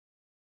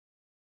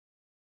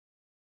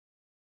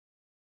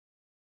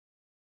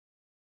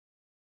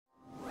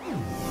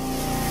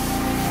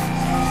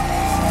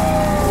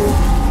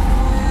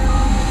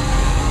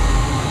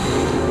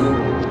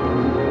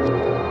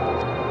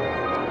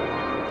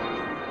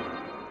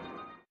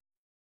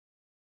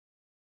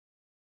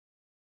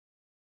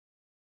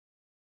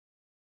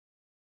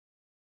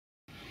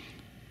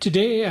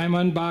Today I'm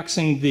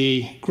unboxing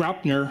the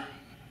Graupner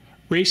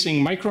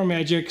Racing Micro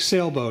Magic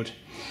Sailboat.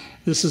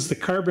 This is the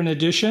carbon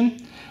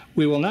edition.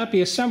 We will not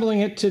be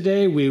assembling it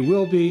today. We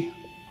will be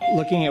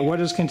looking at what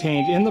is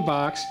contained in the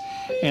box,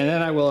 and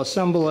then I will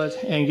assemble it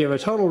and give a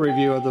total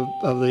review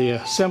of the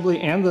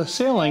assembly and the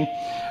sailing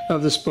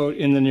of this boat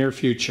in the near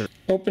future.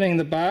 Opening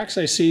the box,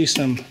 I see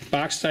some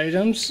boxed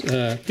items,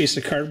 a piece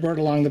of cardboard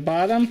along the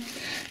bottom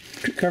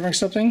covering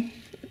something,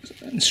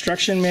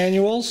 instruction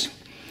manuals,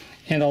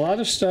 and a lot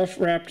of stuff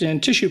wrapped in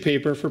tissue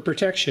paper for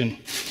protection.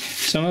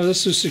 Some of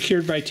this was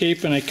secured by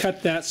tape, and I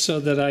cut that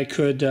so that I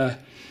could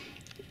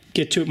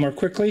get to it more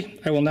quickly.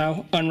 I will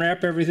now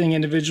unwrap everything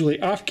individually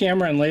off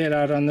camera and lay it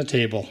out on the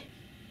table.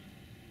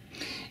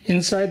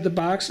 Inside the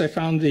box I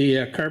found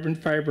the carbon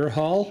fiber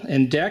hull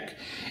and deck,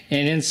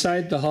 and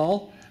inside the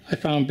hull I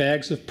found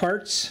bags of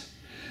parts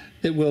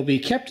that will be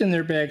kept in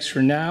their bags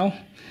for now.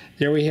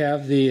 There we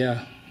have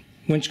the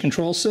winch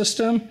control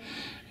system.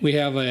 We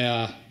have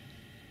a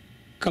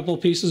couple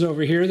pieces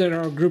over here that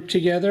are all grouped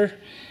together.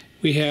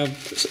 We have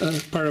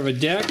part of a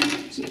deck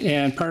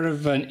and part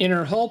of an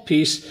inner hull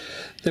piece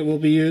that will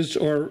be used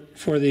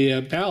for the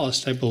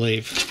ballast, I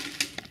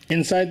believe.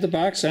 Inside the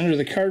box, under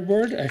the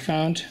cardboard, I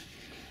found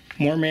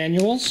more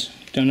manuals.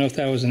 Don't know if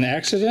that was an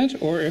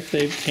accident or if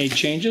they've made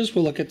changes.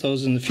 We'll look at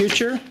those in the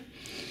future.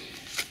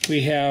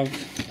 We have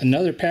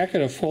another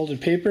packet of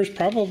folded papers.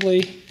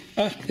 Probably,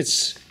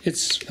 it's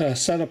a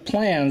set of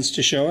plans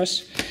to show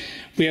us.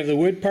 We have the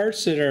wood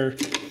parts that are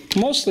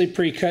mostly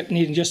pre-cut,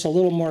 needing just a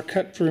little more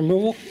cut for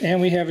removal,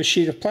 and we have a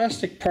sheet of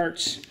plastic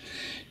parts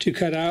to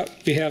cut out.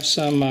 We have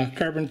some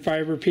carbon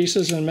fiber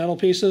pieces and metal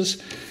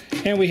pieces,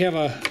 and we have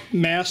a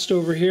mast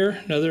over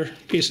here, another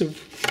piece of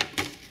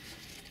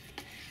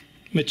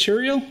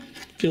material,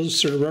 feels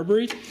sort of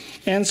rubbery,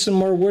 and some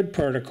more wood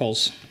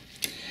particles.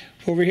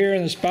 Over here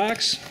in this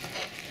box,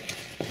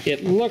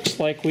 it looks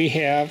like we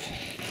have,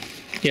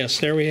 yes,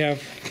 there we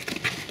have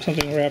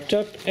something wrapped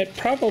up, at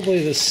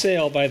probably the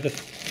sail by the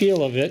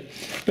feel of it,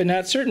 but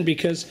not certain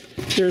because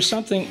there's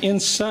something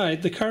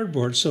inside the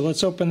cardboard. So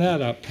let's open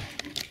that up.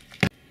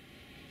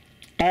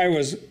 I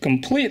was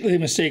completely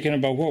mistaken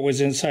about what was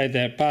inside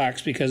that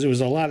box because it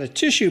was a lot of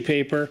tissue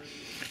paper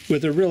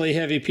with a really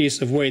heavy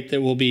piece of weight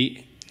that will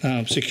be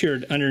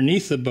secured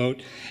underneath the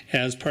boat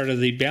as part of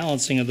the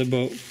balancing of the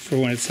boat for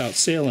when it's out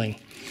sailing.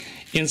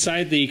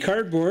 Inside the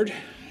cardboard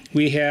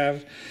we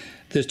have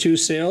the two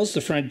sails,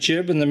 the front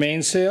jib and the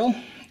mainsail.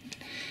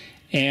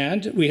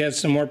 And we have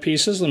some more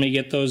pieces. Let me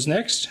get those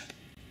next.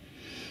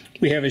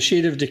 We have a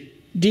sheet of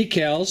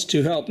decals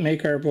to help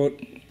make our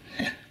boat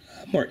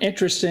more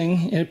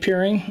interesting in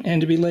appearing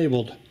and to be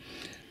labeled.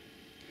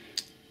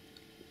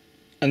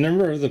 A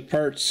number of the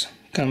parts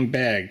come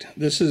bagged.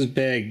 This is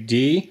bag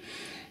D.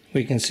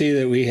 We can see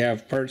that we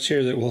have parts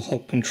here that will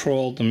help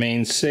control the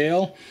main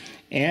sail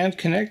and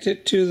connect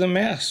it to the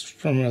mast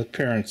from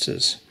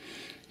appearances.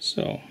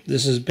 So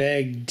this is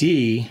bag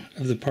D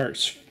of the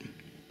parts.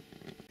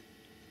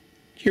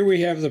 Here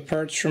we have the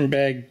parts from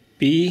bag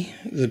B.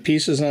 The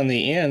pieces on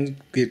the end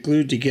get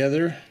glued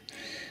together.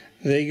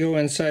 They go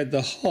inside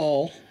the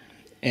hull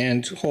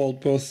and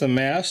hold both the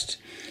mast,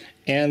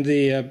 and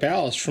the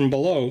ballast from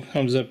below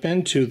comes up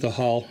into the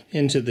hull,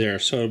 into there.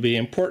 So it'll be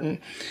important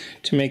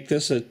to make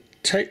this a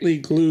tightly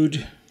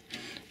glued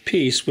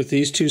piece with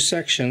these two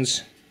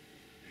sections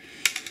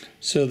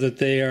so that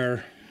they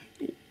are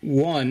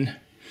one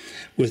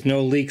with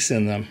no leaks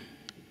in them.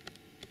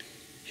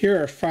 Here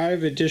are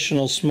 5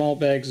 additional small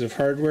bags of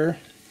hardware,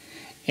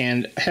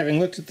 and having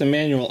looked at the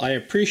manual, I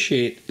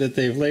appreciate that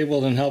they've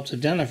labeled and helped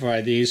identify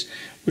these,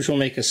 which will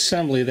make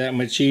assembly that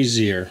much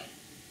easier.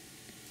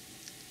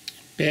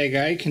 Bag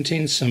I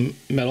contains some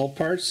metal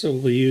parts that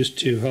will be used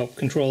to help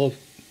control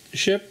the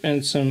ship,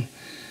 and some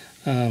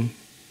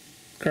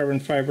carbon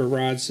fiber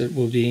rods that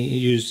will be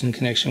used in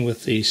connection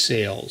with the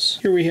sails.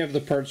 Here we have the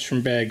parts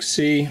from bag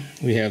C.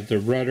 We have the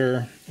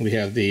rudder, we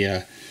have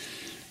the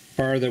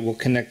bar that will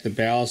connect the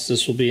ballast.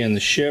 This will be in the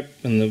ship,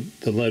 and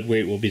the lead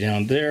weight will be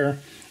down there.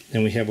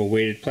 Then we have a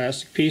weighted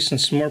plastic piece and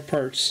some more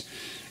parts,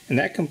 and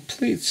that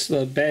completes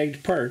the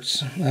bagged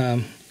parts.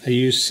 I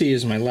use C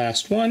as my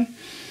last one,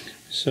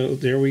 so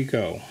there we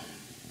go.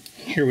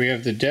 Here we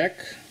have the deck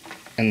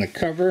and the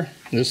cover.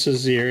 This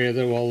is the area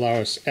that will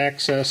allow us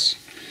access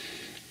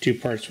to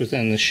parts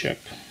within the ship.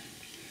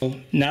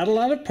 Not a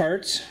lot of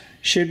parts,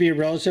 should be a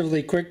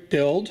relatively quick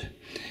build.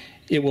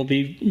 It will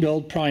be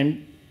built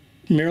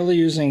primarily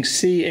using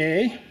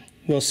CA.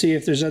 We'll see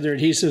if there's other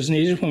adhesives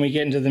needed when we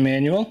get into the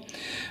manual.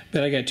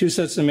 But I got 2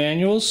 sets of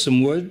manuals,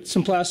 some wood,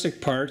 some plastic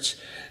parts,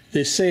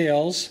 the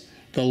sails,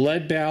 the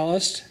lead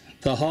ballast,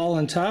 the hull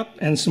and top,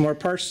 and some more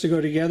parts to go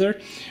together.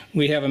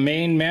 We have a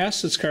main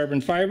mast that's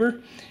carbon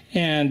fiber,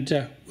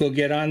 and we'll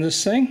get on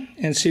this thing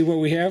and see what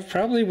we have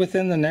probably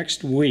within the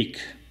next week.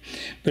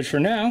 But for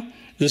now,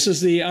 this is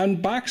the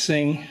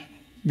unboxing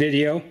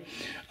video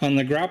on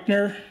the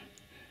Graupner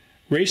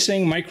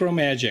Racing Micro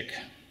Magic.